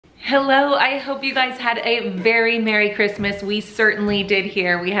Hello, I hope you guys had a very Merry Christmas. We certainly did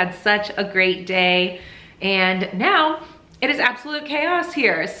here. We had such a great day, and now it is absolute chaos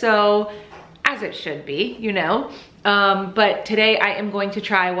here. So, as it should be, you know. But today I am going to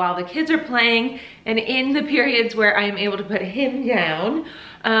try, while the kids are playing and in the periods where I am able to put him down,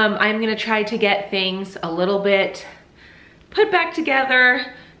 I'm gonna try to get things a little bit put back together,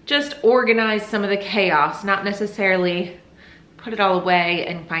 just organize some of the chaos, not necessarily put it all away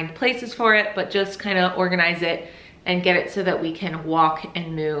and find places for it, but just kind of organize it and get it so that we can walk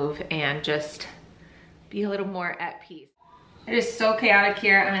and move and just be a little more at peace. It is so chaotic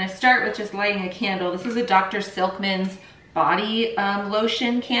here. I'm gonna start with just lighting a candle. This is a Dr. Silkman's body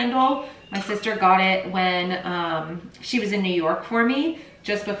lotion candle. My sister got it when she was in New York for me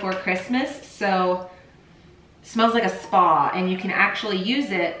just before Christmas. So it smells like a spa, and you can actually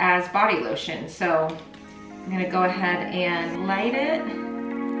use it as body lotion. So I'm gonna go ahead and light it.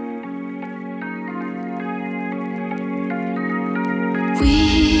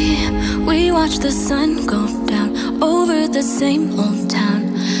 We watch the sun go down over the same old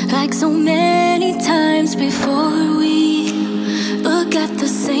town, like so many times before. We look at the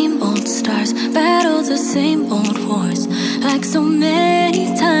same old stars, battle the same old wars, like so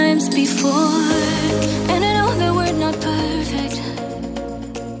many times before. And I know that we're not perfect.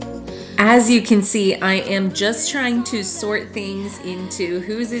 As you can see, I am just trying to sort things into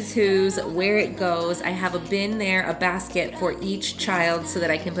whose is whose, where it goes. I have a bin there, a basket for each child so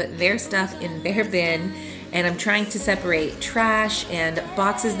that I can put their stuff in their bin. And I'm trying to separate trash and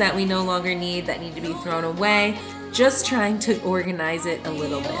boxes that we no longer need that need to be thrown away. Just trying to organize it a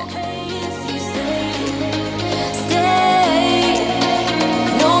little bit.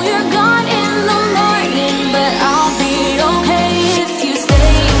 No, you're gone in the morning, but I'll be okay if you stay.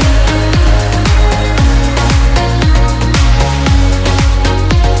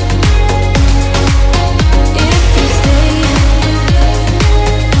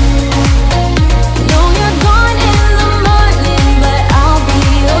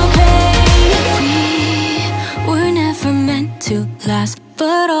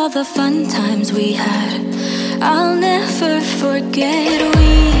 But all the fun times we had, I'll never forget.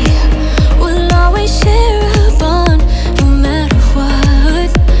 We will always share a bond, no matter what,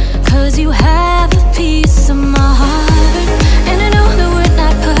 'cause you have a piece of my heart. And I know that we're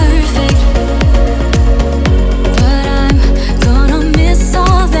not perfect, but I'm gonna miss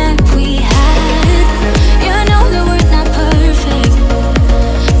all that we had. Yeah, I know that we're not perfect,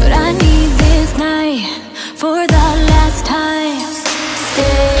 but I need this night for the last time.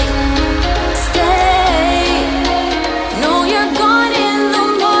 Stay, stay. No, you're gone in the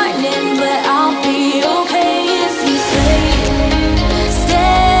morning, but I'll be okay if you stay.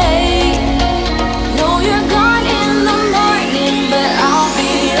 Stay. No, you're gone in the morning, but I'll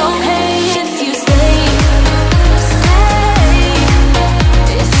be okay if you stay. Stay.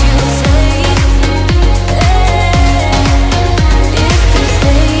 If you stay. If you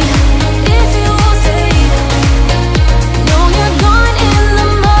stay. If you stay. No, you're gone in the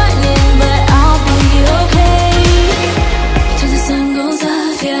morning, but I'll be okay. Till the sun goes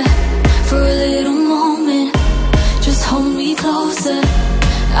up, yeah, for a little moment. Just hold me closer,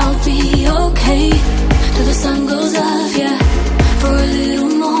 I'll be okay. Till the sun goes up, yeah, for a little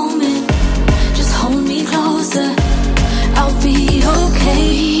moment. Just hold me closer, I'll be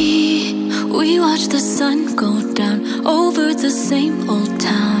okay. We watch the sun go down over the same old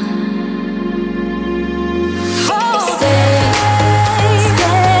town. Stay,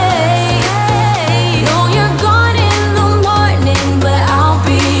 stay. No, you're gone in the morning, but I'll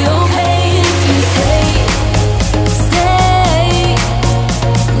be okay if you stay. Stay.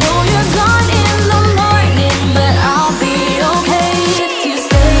 No, you're gone in the morning, but I'll be okay if you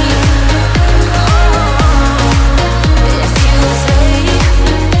stay. If you stay.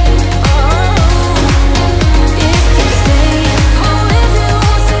 If you stay. Oh, if you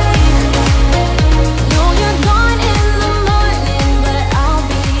stay. No, you're gone in the morning, but I'll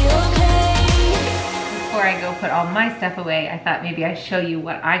be okay. Before I go put all my stuff away, I thought maybe I'd show you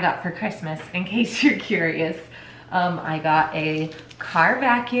what I got for Christmas in case you're curious. I got a car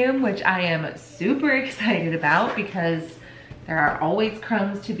vacuum, which I am super excited about because there are always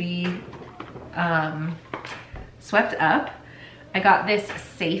crumbs to be swept up. I got this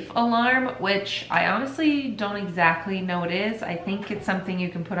safe alarm, which I honestly don't exactly know what it is. I think it's something you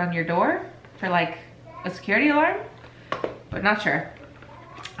can put on your door for like a security alarm, but not sure.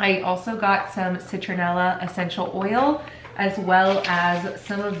 I also got some citronella essential oil, as well as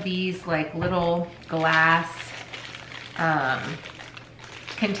some of these like little glass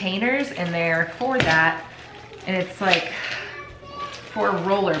containers, and they're for that. And it's like for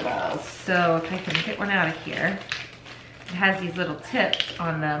roller balls. So if I can get one out of here, it has these little tips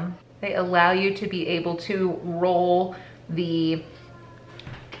on them. They allow you to be able to roll the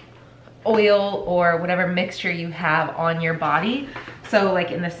oil or whatever mixture you have on your body. So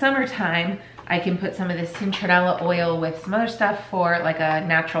like in the summertime, I can put some of this citronella oil with some other stuff for like a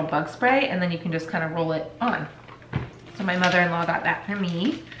natural bug spray, and then you can just kind of roll it on. So my mother-in-law got that for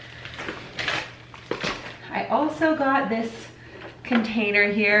me. I also got this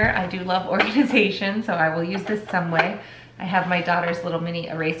container here. I do love organization, so I will use this some way. I have my daughter's little mini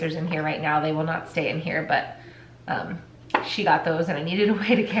erasers in here right now. They will not stay in here, but she got those and I needed a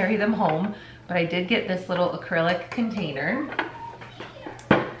way to carry them home. But I did get this little acrylic container.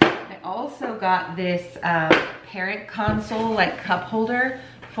 I also got this parent console like cup holder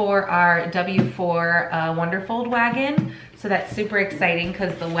for our W4 Wonderfold wagon. So that's super exciting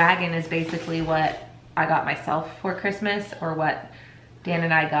because the wagon is basically what I got myself for Christmas, or what Dan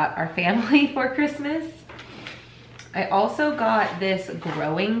and I got our family for Christmas. I also got this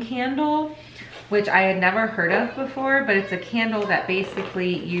growing candle, which I had never heard of before, but it's a candle that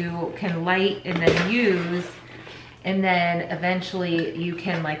basically you can light and then use, and then eventually you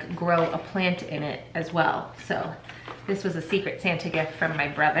can like grow a plant in it as well. So this was a Secret Santa gift from my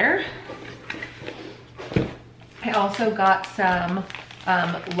brother. I also got some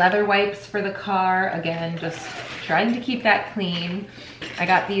leather wipes for the car. Again, just trying to keep that clean. I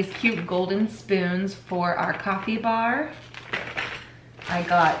got these cute golden spoons for our coffee bar. I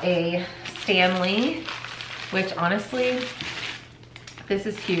got a Stanley, which honestly, this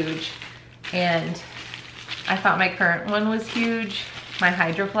is huge. And I thought my current one was huge, my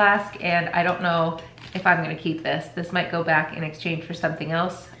Hydro Flask, and I don't know if I'm gonna keep this. This might go back in exchange for something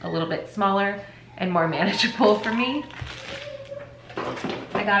else a little bit smaller and more manageable for me.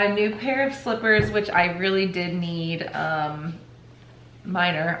 I got a new pair of slippers, which I really did need.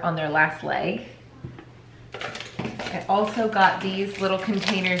 Mine are on their last leg. I also got these little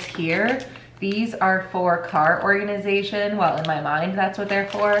containers here. These are for car organization. Well, in my mind, that's what they're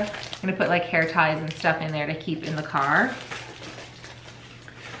for. I'm gonna put like hair ties and stuff in there to keep in the car.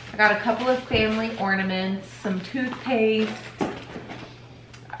 I got a couple of family ornaments, some toothpaste.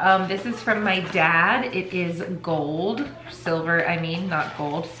 This is from my dad. It is gold, silver, I mean, not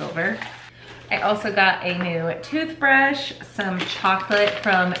gold, silver. I also got a new toothbrush, some chocolate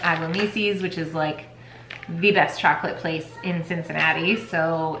from Agua-Mises, which is like the best chocolate place in Cincinnati.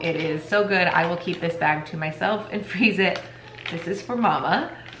 So it is so good. I will keep this bag to myself and freeze it. This is for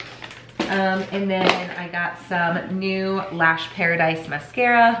Mama. And then I got some new Lash Paradise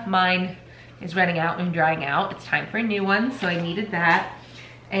mascara. Mine is running out and drying out. It's time for a new one, so I needed that.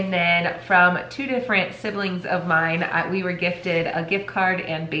 And then from two different siblings of mine, we were gifted a gift card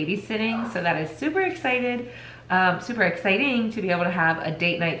and babysitting. So that is super exciting to be able to have a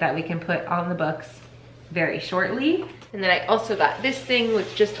date night that we can put on the books very shortly. And then I also got this thing,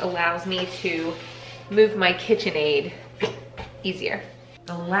 which just allows me to move my KitchenAid easier.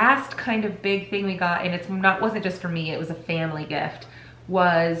 The last kind of big thing we got, and wasn't just for me, it was a family gift,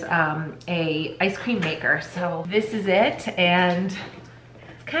 was a ice cream maker. So this is it, and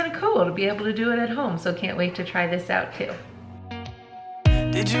kind of cool to be able to do it at home, so can't wait to try this out too.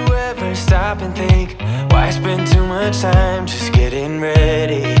 Did you ever stop and think, why spend too much time just getting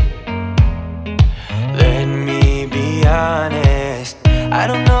ready? Let me be honest, I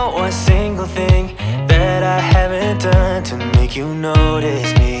don't know a single thing that I haven't done to make you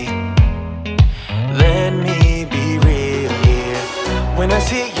notice me. Let me be real here. When I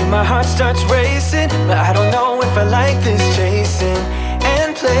see you, my heart starts racing, but I don't know if I like this chasing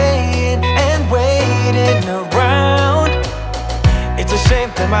and playing and waiting around. It's a shame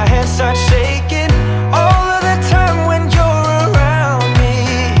that my hands start shaking all of the time when you're around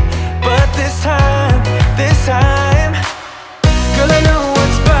me. But this time, girl, I know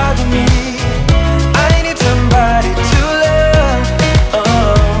what's bothering me. I need somebody to love. Oh,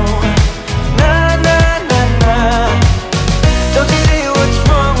 nah, nah, nah, nah. Don't you see what's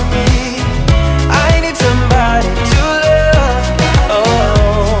wrong with me? I need somebody to love.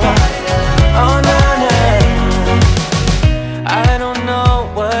 Oh, nah, nah. I don't know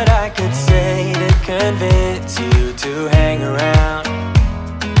what I could say to convince you to hang around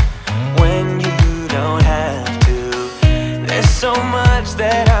when you don't have to. There's so much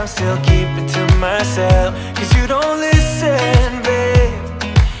that I'm still keeping to myself, 'cause you don't listen, babe.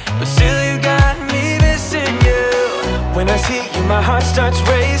 But still you got me missing you. When I see you, my heart starts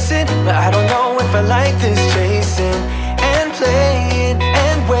racing, but I don't know if I like this chasing and playing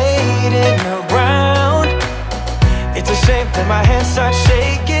and waiting around. It's a shame that my hands start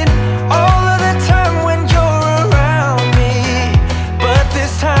shaking all of the time when you're around me.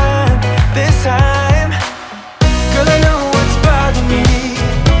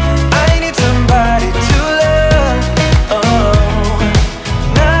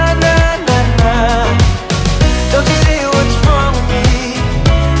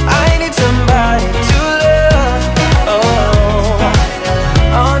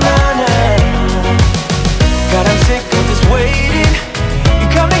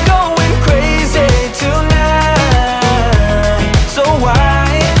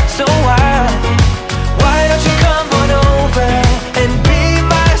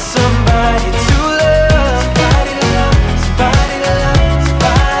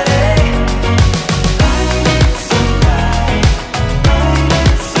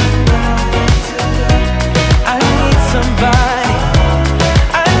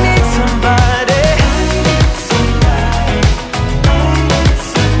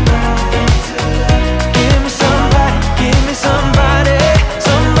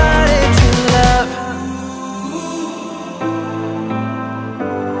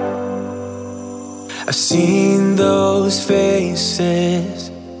 faces.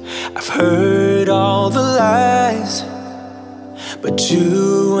 I've heard all the lies, but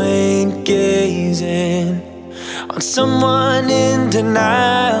you ain't gazing on someone in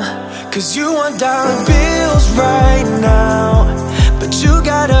denial. 'Cause you want dollar bills right now, but you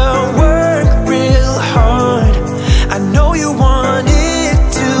gotta work real hard. I know you want it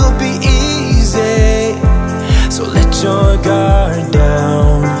to be easy, so let your guard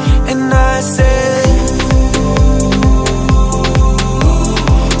down. And I said,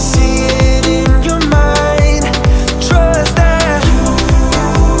 see it in your mind, trust that,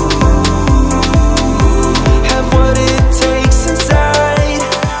 have what it takes inside,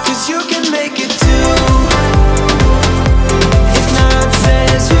 'cause you can make it too. If not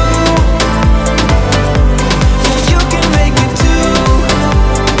says who, yeah, you can make it too.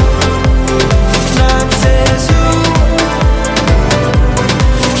 If not says who,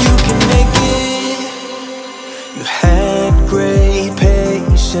 you can make it. You had great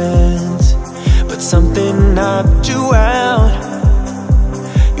patience, but something knocked you out.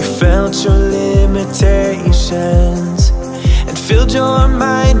 You felt your limitations and filled your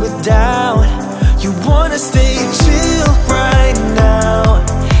mind with doubt. You wanna stay chill right now,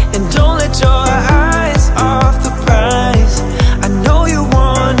 and don't let your eyes off the prize. I know you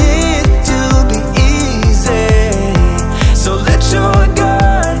want it to be easy, so let your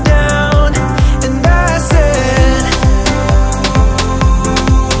guard down. And I said,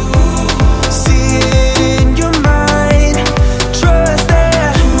 see it in your mind, trust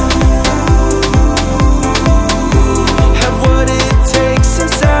that, have what it takes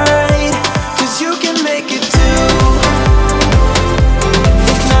inside, 'cause you can make it too.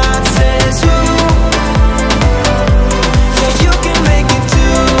 If not says who, yeah, you can make it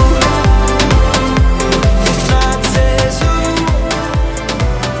too. If not says who,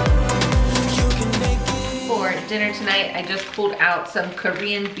 you can make it. For dinner tonight, I just pulled out some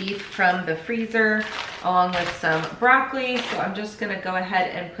Korean beef from the freezer along with some broccoli. So I'm just gonna go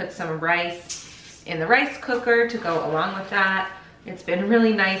ahead and put some rice in the rice cooker to go along with that. It's been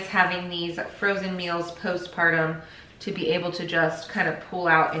really nice having these frozen meals postpartum to be able to just kind of pull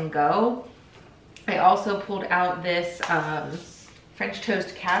out and go. I also pulled out this French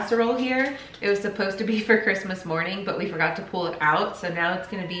toast casserole here. It was supposed to be for Christmas morning, but we forgot to pull it out. So now it's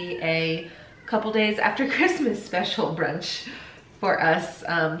gonna be a couple days after Christmas special brunch for us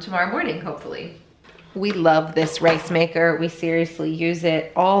tomorrow morning, hopefully. We love this rice maker. We seriously use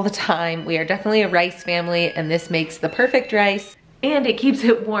it all the time. We are definitely a rice family, and this makes the perfect rice, and it keeps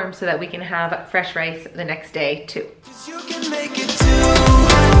it warm so that we can have fresh rice the next day too. 'Cause you can make it